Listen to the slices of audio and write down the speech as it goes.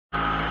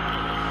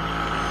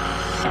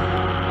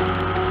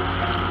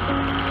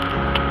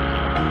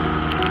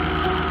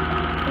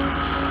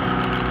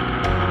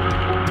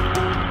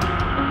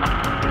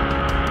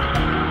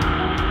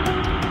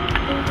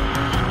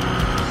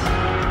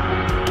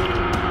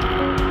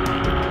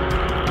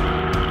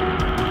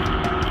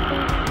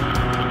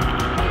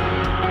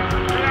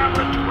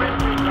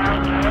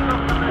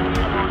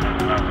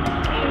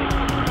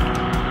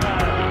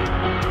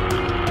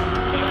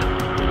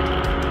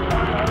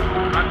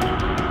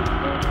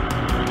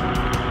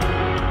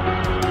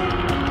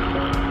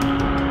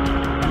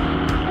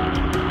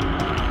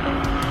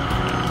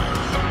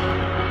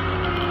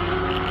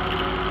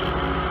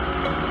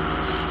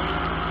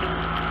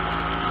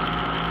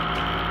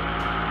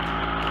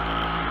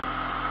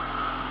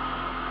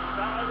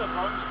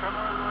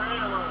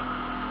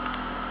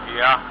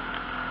Yeah.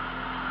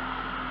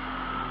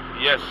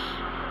 Yes. So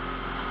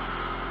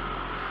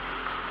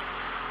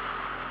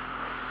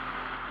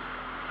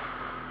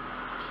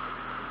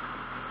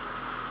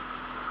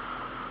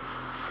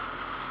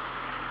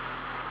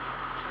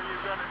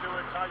you're going to do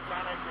a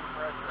Titanic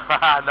impression?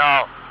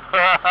 No.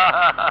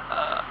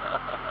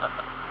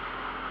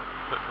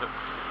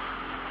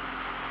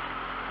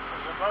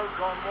 There's a boat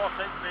on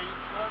Pollack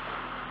Beach, look.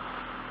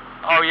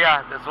 Oh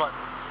yeah, that's what.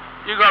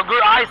 You got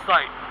good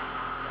eyesight.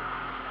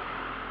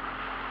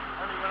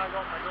 Only when I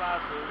got my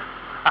glasses.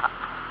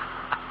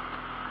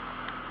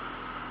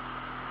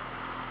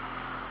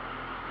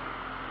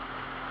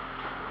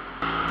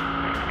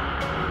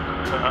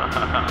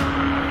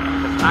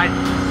 Nice.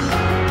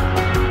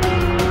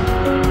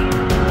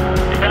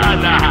 Yeah,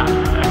 nah.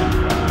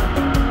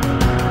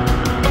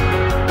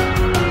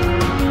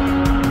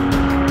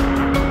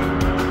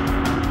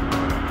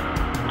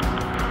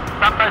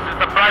 Sometimes it's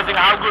surprising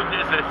how good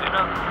this is, you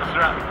know? That's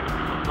right.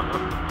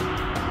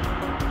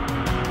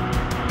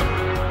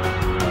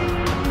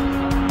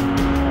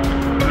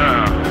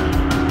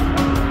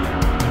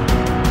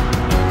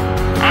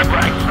 I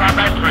put extra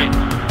battery.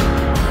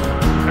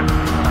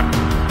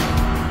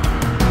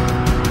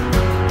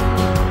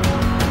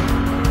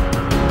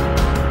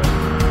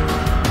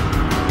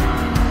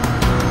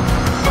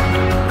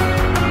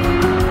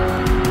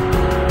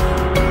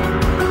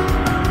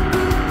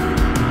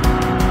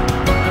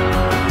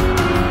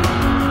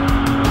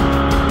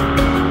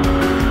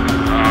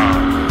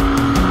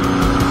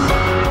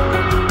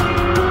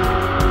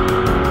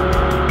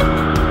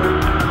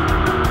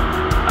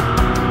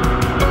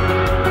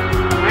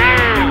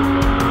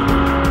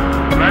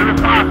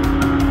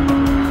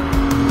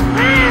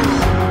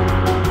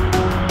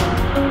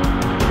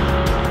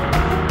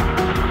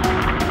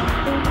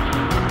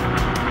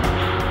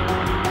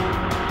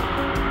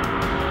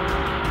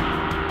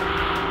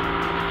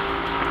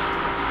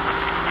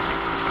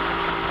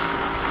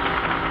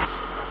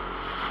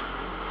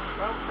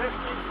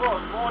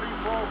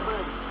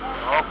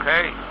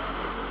 Okay.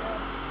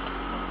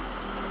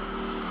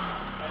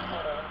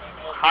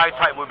 High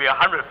tide will be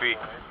 100 feet.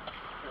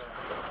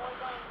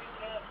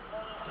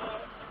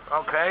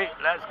 Okay,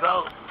 let's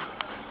go.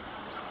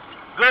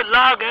 Good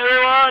luck,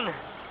 everyone.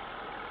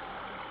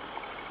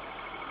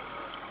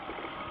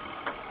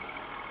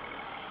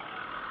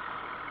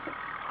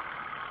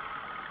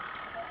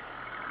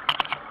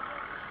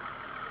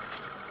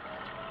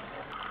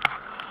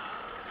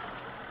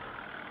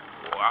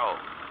 Wow.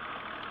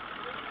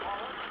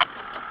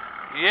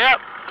 Yep.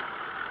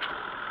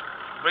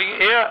 Bring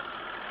it here.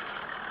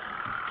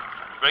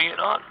 Bring it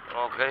on.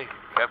 Okay.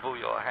 Careful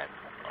your hand.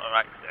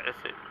 Alright, that's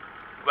it.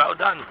 Well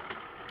done.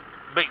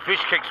 Big fish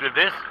cakes with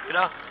this, you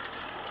know.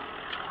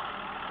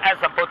 Add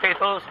some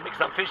potatoes, make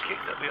some fish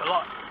cakes, that'll be a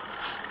lot.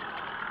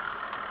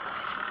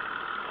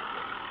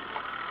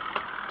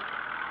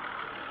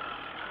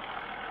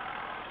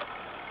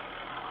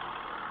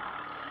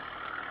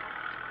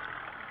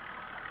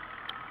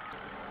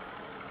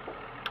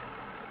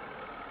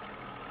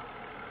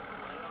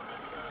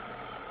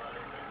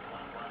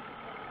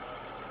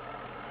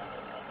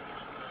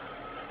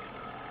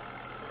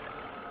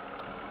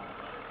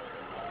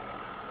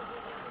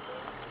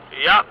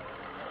 Yep.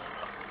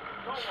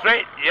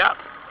 Straight, yep.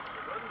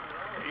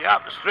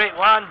 Yep, straight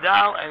one,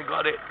 down, and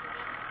got it.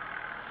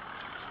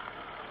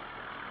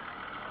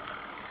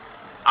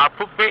 I'll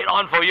put bait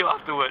on for you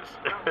afterwards.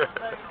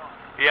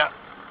 Yep.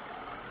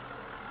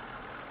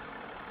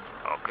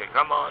 Okay,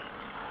 come on.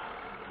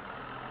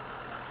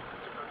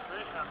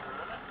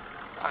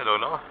 I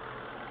don't know.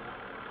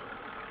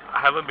 I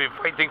haven't been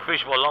fighting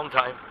fish for a long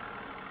time.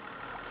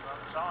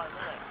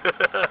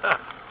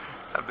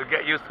 Have to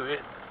get used to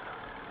it.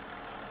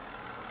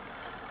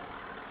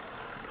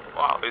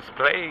 Wow, it's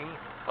playing.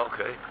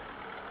 Okay.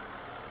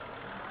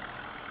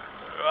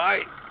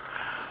 Right.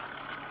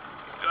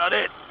 Got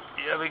it.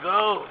 Here we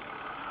go.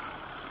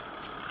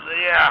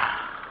 Yeah.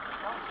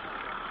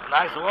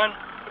 Nice one.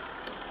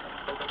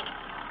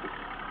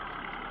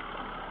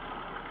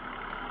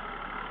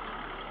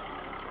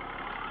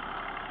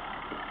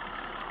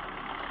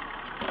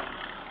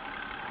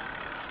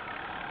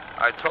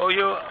 I told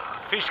you,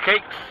 fish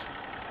cakes.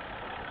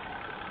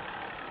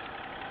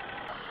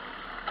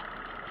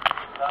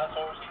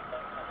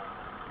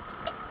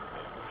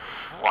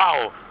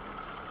 Wow.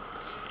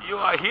 You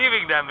are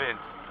heaving them in.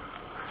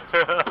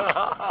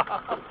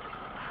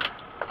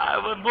 I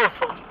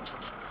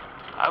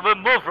will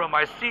move from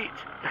my seat.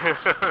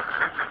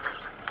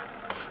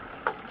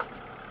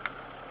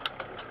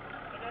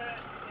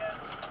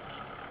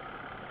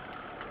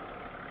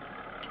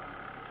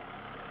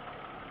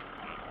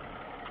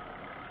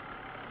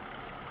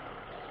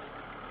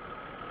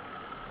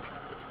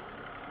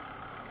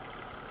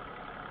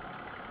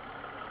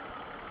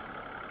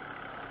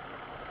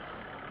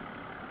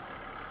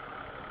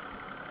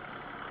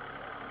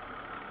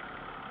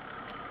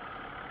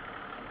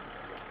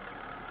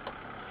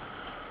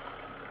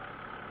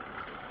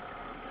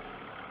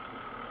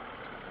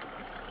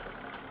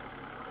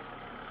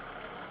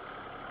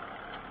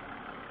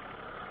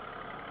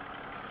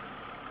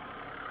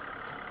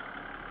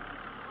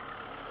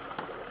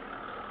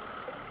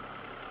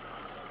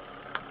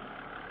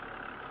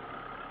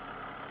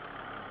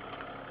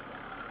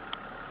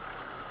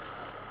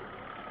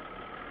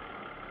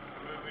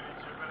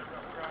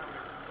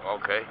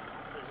 Okay.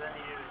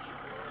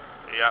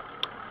 Yep.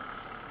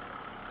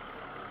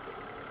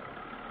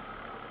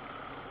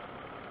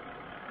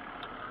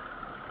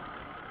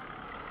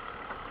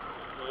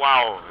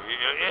 Wow,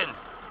 you're in.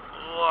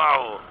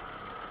 Wow.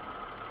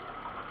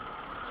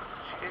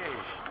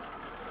 Jeez.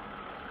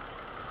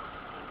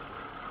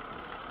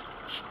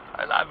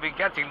 And I've been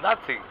getting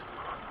nothing.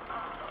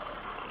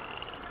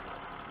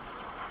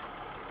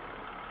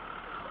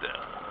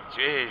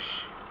 Jeez.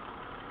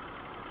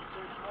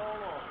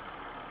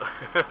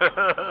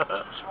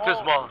 Too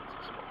small.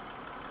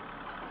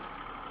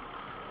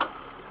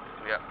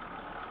 Yeah.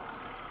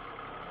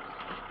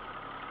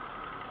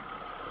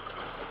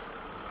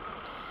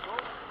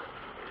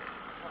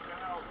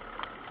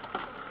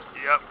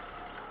 Yep.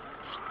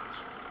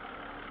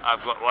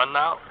 I've got one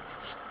now.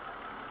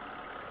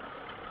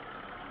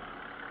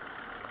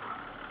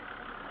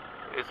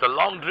 It's a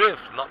long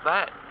drift, not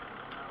bad.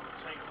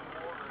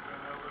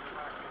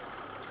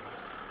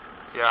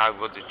 Yeah, I've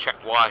got to check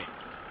why.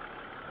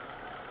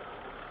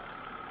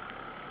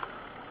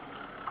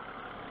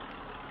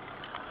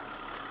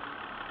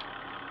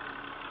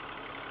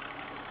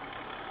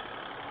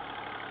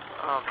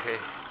 Okay.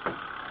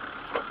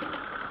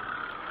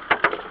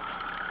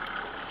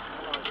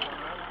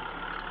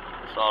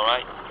 It's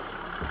alright.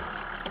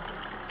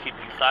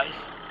 Keeping size.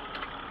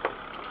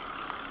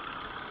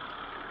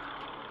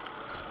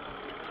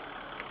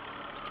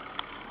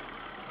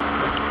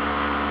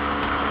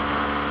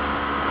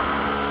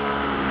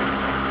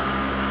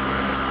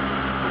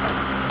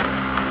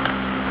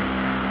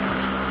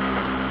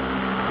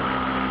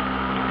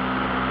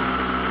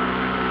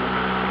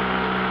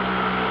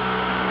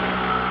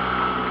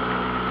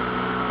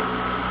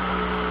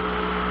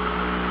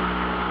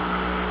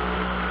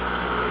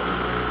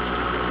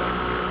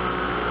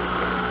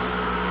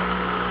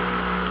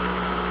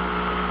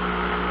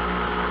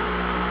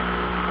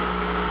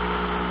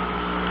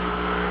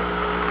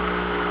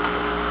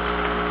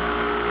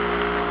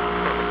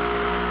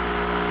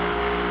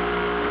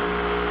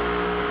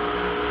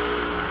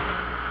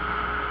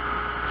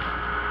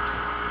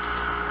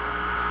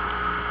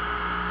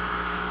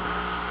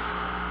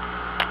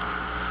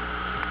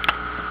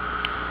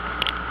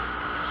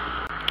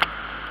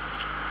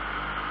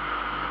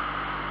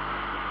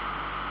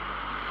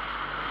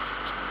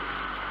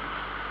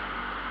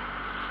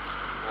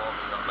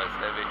 Warming up my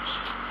savage.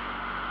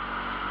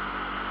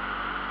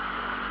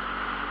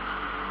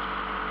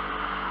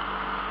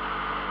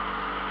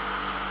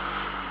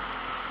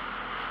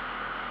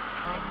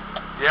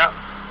 Yeah.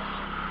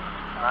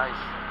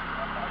 Nice.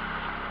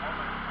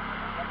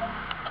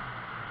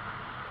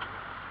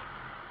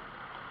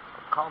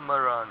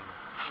 Cameron.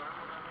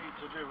 What I need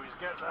to do is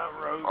get that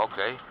rope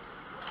Okay.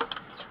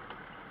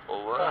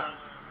 Over.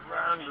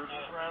 round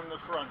the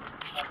front.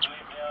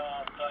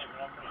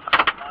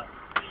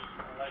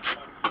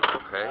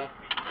 Okay.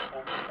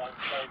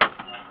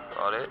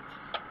 Got it.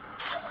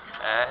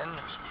 And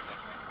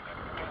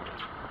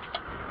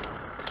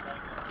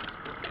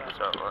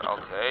so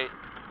okay,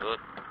 good.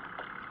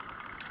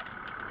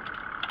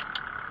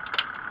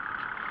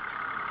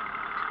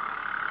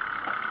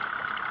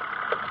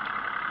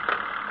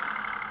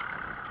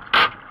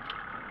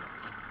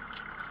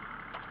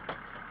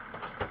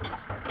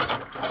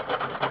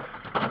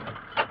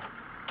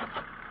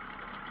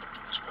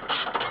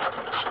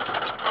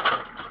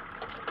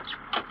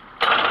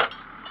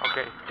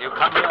 Okay, you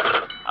come here,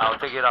 I'll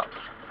take it out.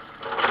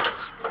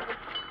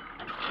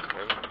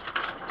 Okay.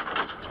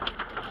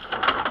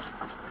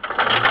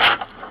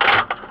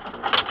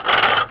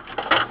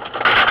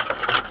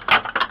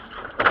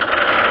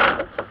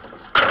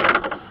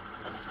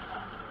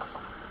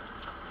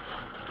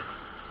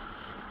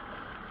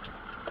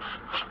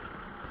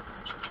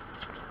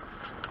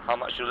 How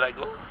much should I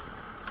go? As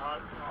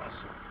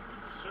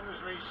soon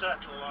as we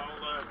settle,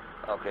 I'll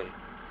Okay.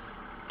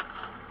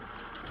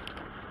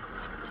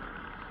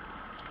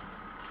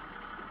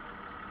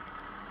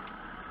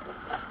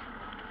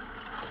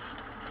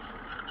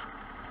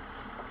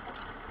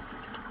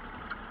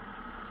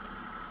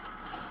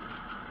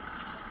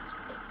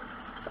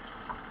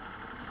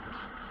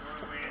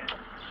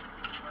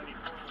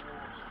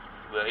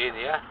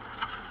 in, yeah?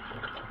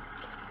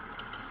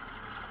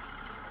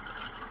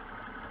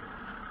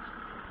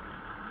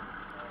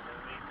 I'm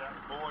gonna need that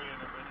boy in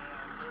a minute,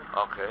 Andrew.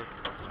 Okay.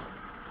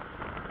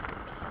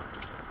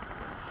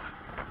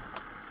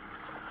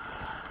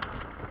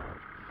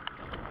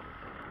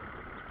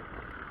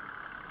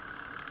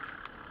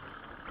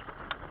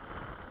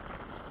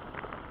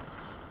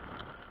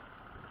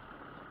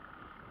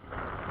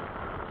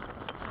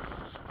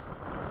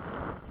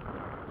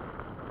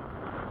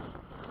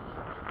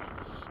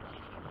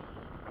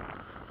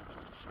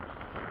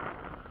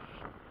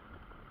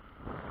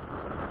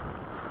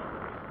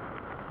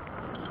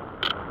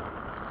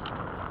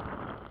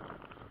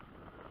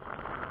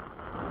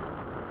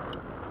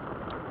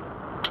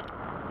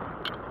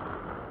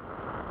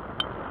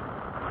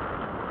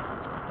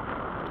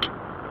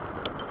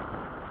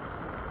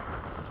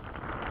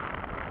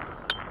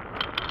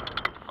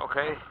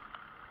 Okay.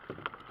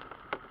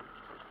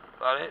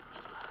 Got it.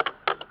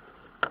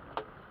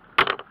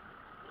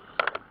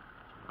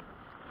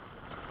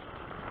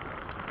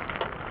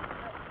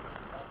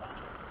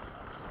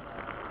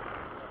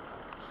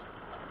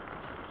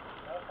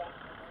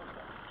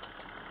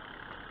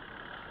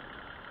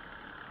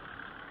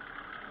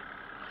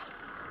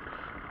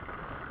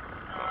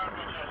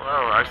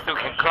 Well, I still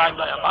can climb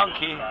like a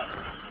monkey.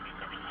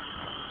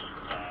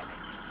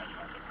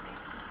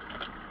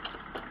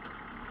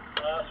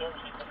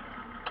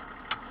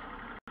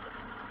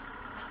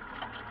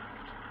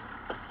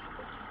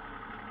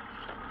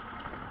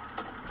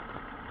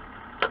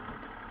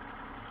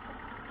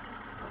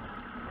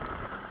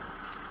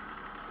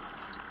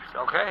 It's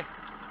okay.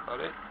 Got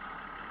it.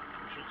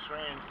 You should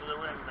swing into the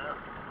wind now.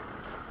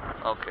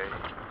 Okay.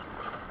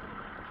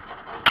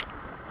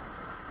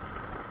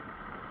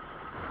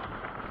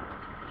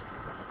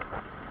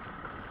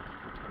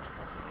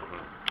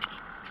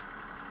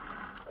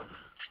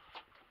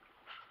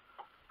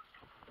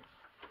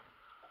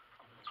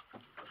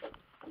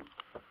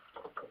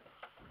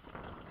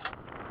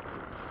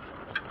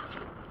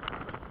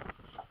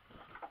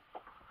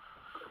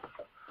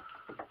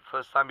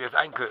 First time you've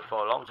anchored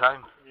for a long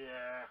time.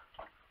 Yeah.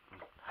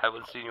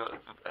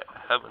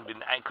 Haven't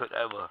been anchored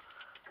ever. Well,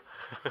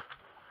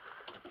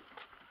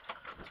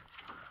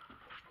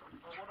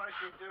 what I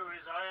should do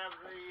is I have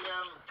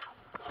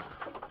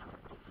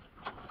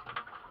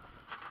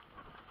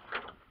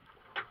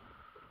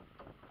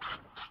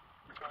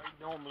I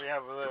normally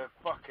have the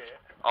bucket.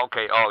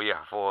 Okay, oh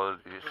yeah, for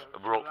this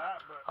for rope.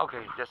 that, but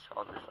Okay, just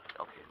on this side.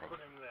 Okay, thank put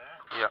you. him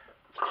there. Yeah.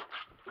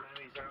 And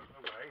he's out of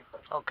the way.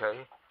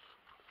 Okay.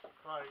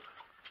 Right,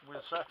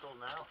 we'll settle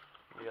now.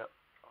 Yeah.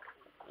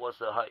 What's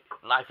the height?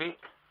 9 feet?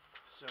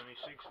 It's only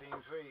 16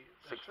 feet.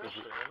 There's 16 fish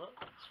feet. there, look.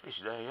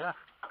 Fish there, yeah.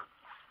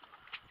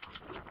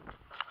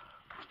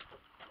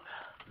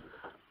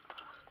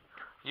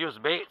 Use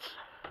baits.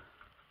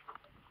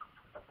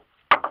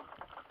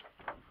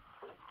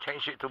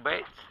 Change it to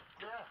baits.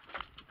 Yeah.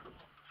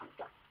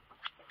 I'm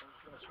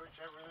just going to switch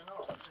everything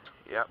off.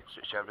 Yep,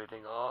 switch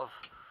everything off.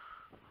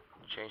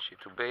 Change it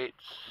to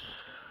baits.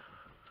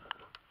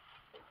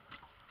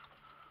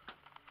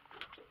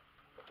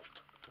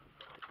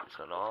 Take this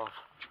one off.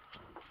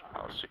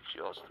 I'll switch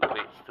yours to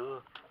baits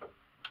too.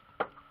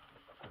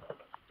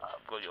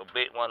 I've got your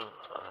bait one.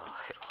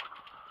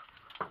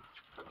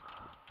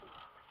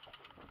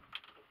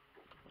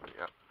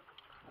 Yep.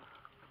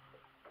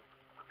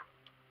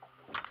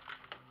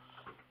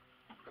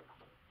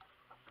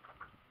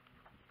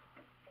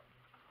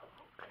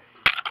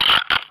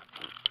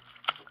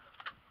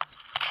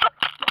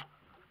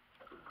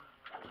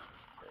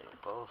 There you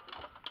go.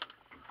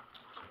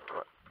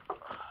 Right.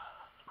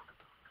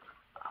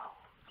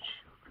 Ouch.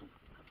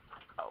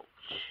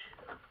 Ouch.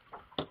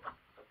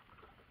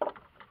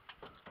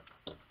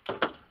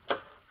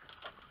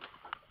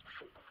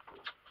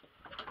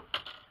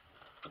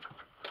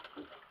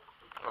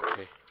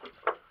 Okay.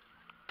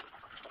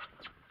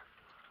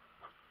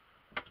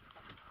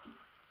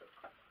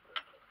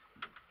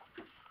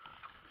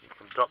 You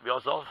can drop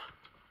yours off.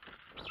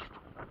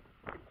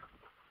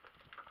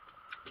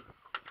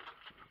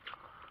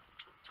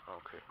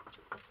 Okay.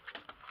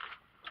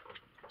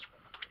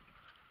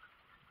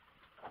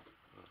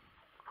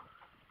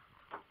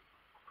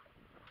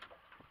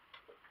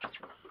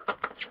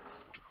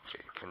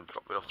 Okay, you can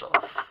drop yours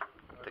off.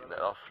 Take that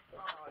off. Oh,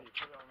 you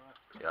put it on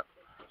there. Yep.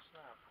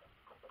 Snap.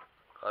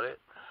 Got it?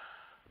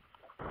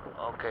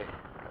 Okay.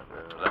 And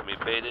then let me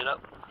bait it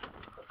up.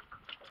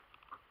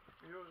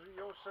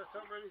 You're set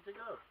up, ready to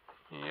go.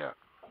 Yeah.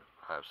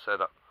 I've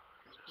set up.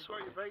 You've got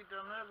your bait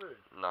down there, dude.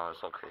 No,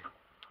 it's okay.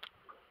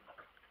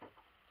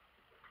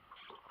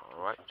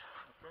 Alright.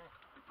 Okay.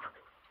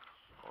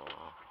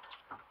 Oh.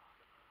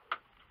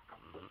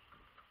 Mhm.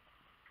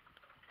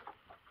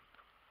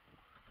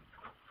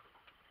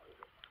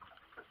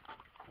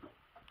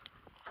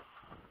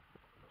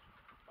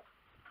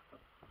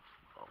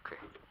 Okay.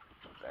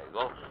 There you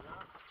go.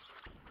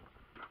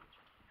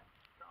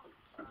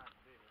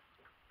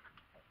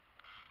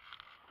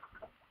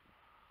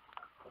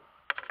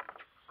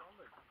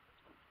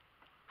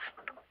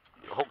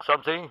 You hook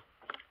something?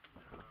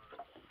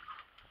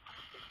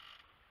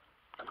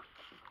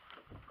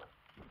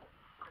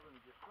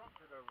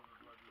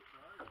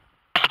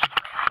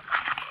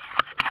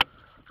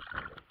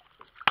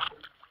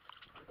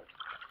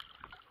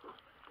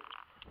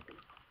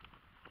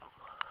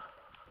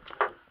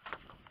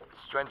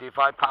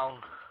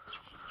 £25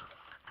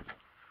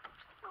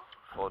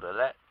 for the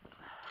lead,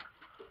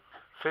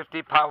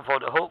 £50 for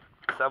the hook,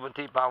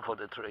 £70 for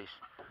the trace.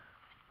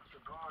 It's a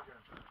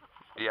bargain.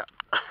 Yeah.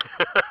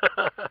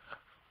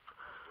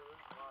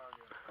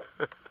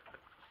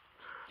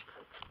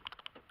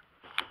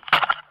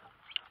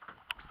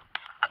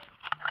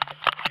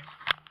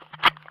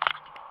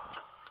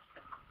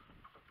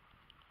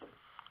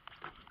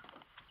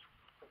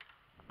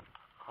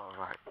 All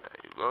right, there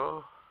you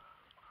go.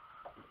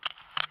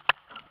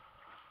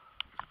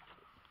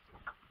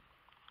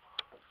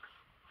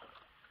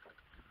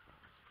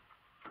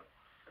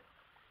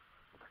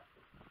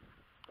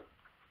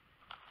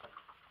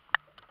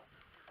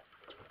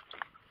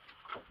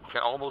 You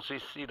can almost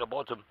see the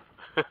bottom.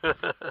 It's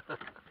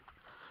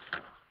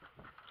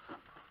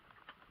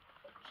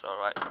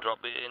alright, drop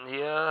it in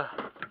here.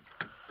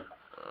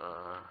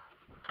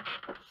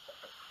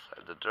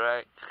 Set the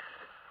drag.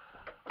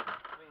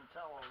 Clean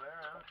towel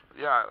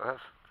there, Yeah, I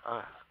have.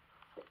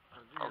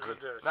 Okay.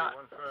 Nah,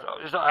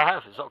 it's not, I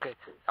have. It's okay.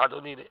 I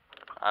don't need it.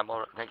 I'm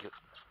alright. Thank you.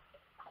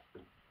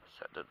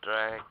 Set the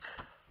drag.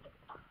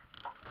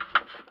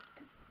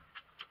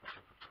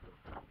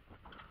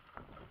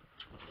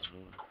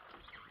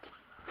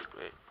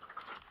 Great.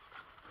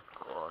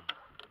 Go on.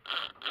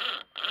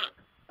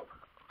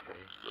 Okay,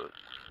 good.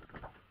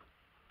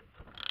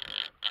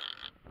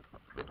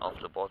 Bit off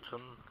the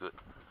bottom. Good.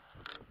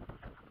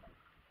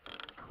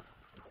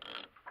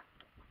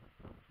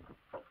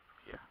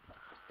 Yeah.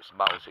 It's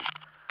bouncing.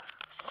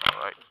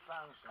 Alright.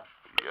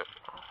 Yep.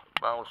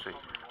 Bouncing.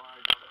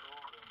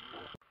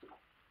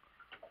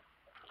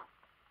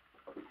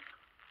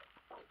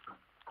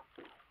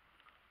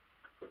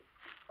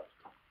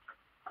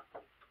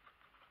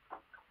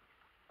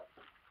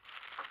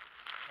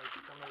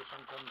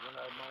 Sometimes when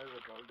I have my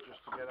overcoat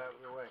just to get out of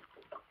the way.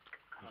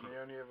 And they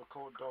only ever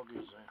caught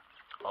doggies there.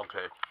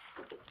 Okay.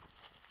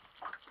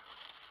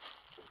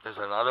 There's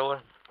another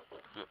one?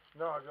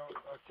 No, I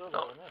still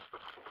got one there.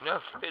 No,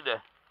 stay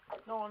there.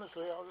 No,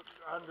 honestly,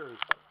 Andrew.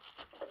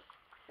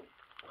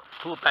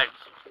 2 bags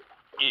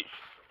each.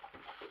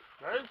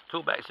 Right?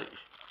 2 bags each.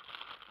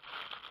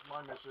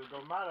 My missus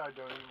don't matter, I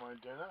don't eat my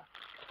dinner.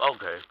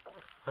 Okay.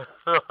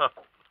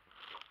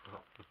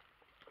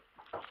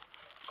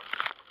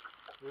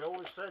 We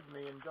always said,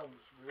 me and Dunks,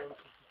 we wanted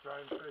to try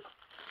and fish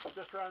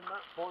just around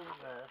that point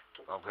there.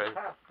 Okay.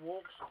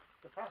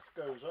 The path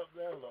goes up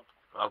there, look.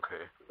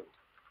 Okay.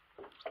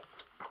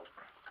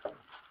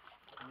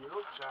 And you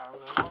look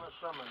down, and on a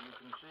summer you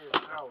can see a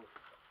shell.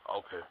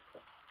 Okay.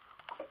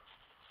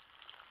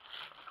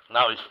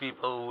 Now it's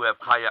people who have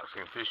kayaks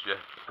and fish there.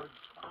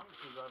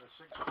 Dunks has had a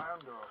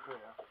 6-pounder up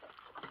here.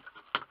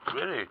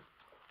 Really?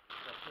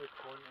 That's this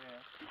point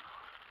here.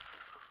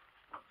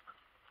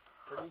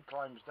 But he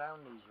climbs down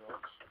these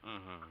rocks.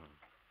 Mm-hmm.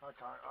 I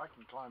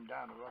can climb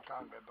down, but I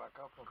can't get back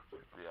up them.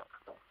 Yeah.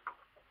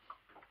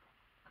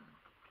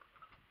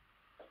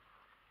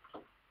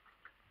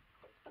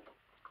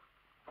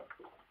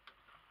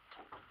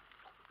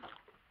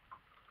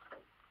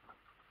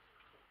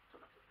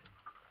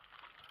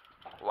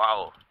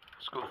 Wow,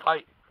 it's a good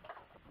fight.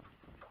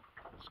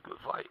 It's a good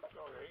fight.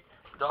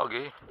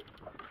 Doggy.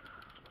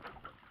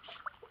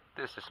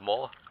 This is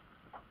small.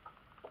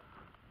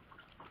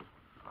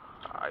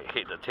 I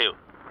hit the tail.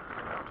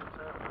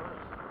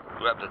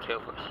 Grab the tail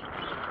first.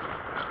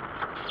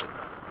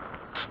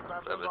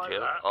 Grab the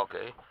tail.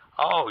 Okay.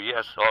 Oh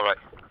yes. All right.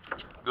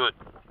 Good.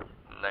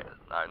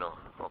 I know.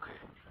 Okay.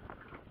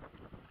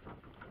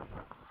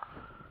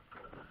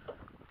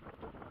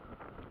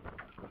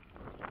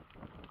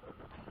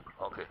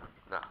 Okay.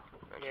 Now.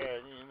 Yeah,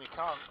 you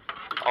can't.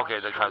 Okay,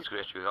 they can't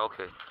scratch you.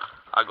 Okay.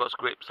 I got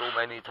scraped so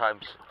many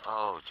times.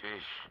 Oh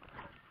jeez.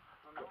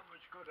 I'm not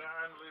much good at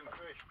handling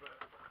fish, but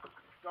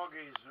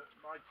doggies,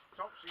 my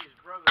Topsy's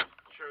brother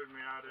showed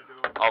me how to do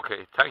it.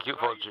 Okay, thank you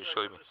for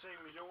showing me.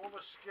 All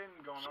the skin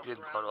gone off. Skin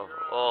gone off.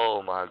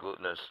 Oh my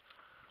goodness.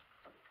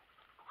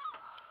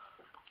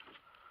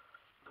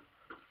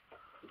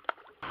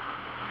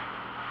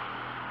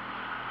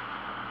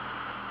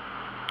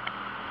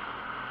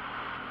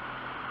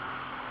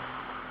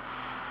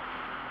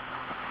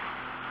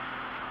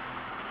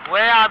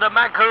 Where are the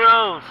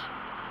mackerels?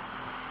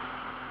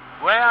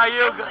 Where are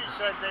you? Somebody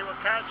said they were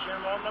catching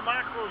them on the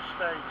mackerel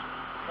stage,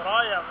 but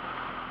I haven't.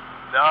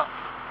 No.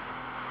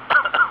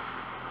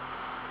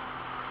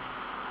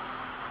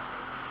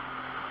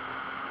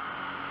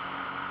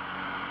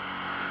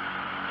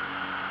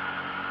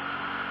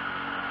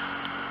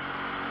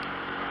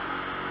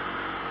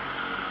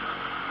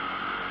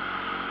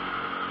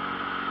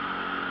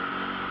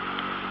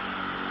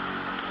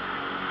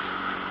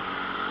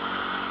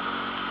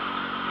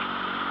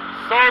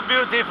 So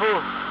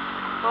beautiful.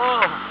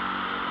 Oh.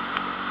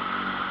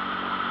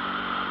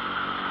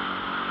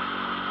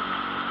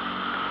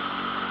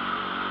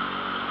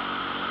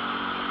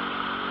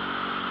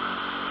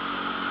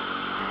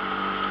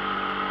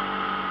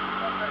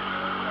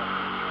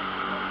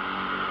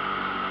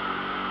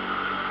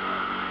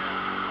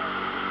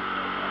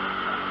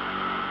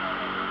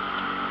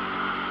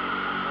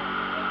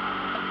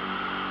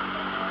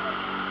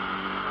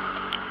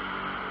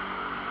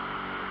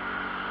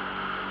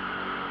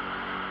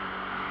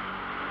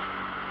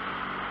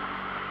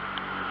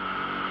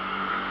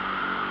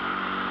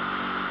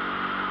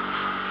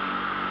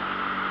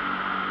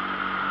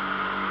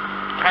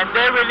 Can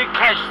they really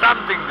catch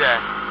something there?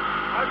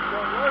 I've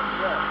got loads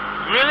there.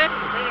 Really?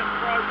 Me and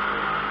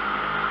Priceless.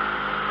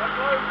 Got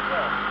loads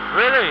there.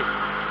 Really?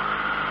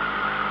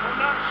 When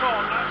that's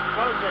on, that's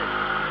buzzing.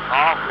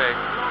 Okay.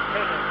 I'm not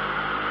kidding.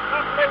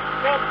 That bloke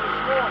Bob this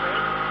morning,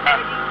 said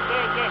he was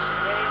there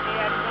yesterday and he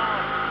had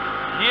none.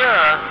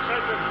 Here? He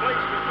said the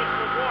place was just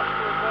awash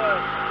with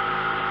birds.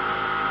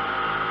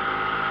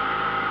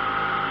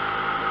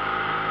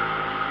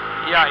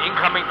 Yeah,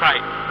 incoming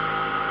tide.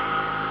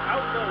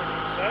 Outgoing,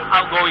 he said.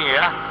 Outgoing,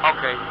 yeah?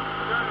 Okay.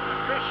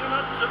 Fishing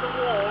up to the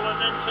wall and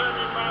then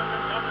turning round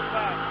and coming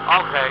back.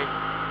 Okay.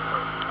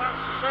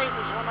 That's the same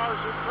as when I was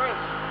with Chris.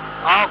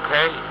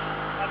 Okay.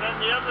 And then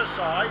the other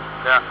side,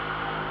 Yeah.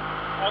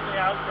 on the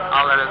outgoing.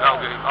 I'll let it as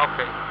well.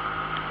 okay.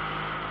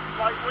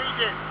 Like we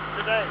did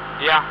today.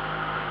 Yeah.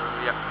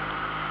 Yeah.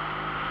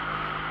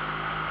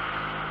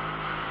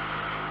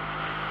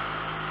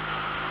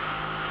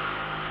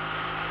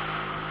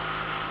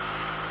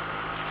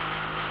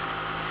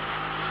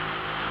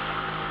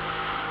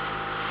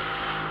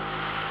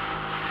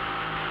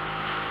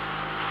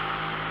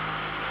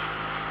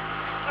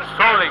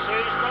 Strolling. See,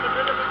 it's got a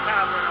bit of a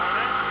cabin on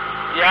it.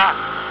 Yeah.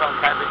 From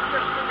cabin.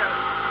 Just to go.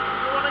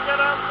 You want to get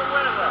out the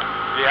weather?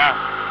 Yeah.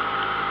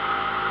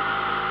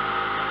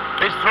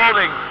 It's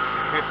trolling.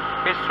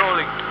 It's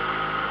trolling.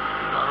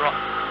 Alright.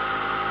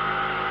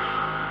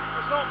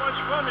 There's not much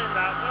fun in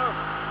that, no.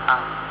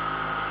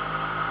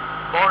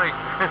 Boring.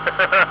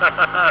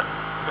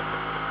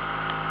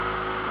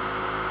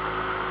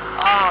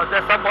 Oh,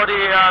 there's somebody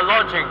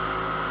launching.